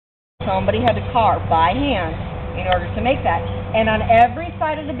somebody had to carve by hand in order to make that. And on every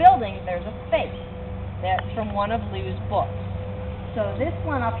side of the building, there's a face. That's from one of Lew's books. So this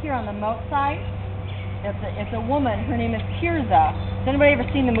one up here on the moat side, it's a woman. Her name is Tirza. Has anybody ever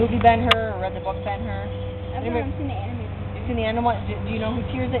seen the movie Ben-Hur or read the book Ben-Hur? I've never seen the animated movie. You've seen the animal? Do you know who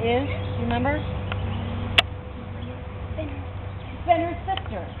Tirza is? Do you remember? Ben-Hur's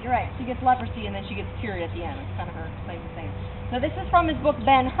sister. You're right. She gets leprosy and then she gets cured at the end. It's kind of her claim to fame. So this is from his book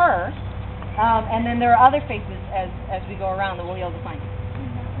Ben-Hur, and then there are other faces as we go around that we'll be able to find.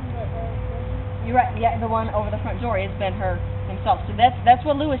 You're right. Yeah, the one over the front door is Ben-Hur himself. So that's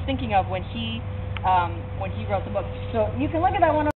what Lew was thinking of when he wrote the book. So you can look at that one.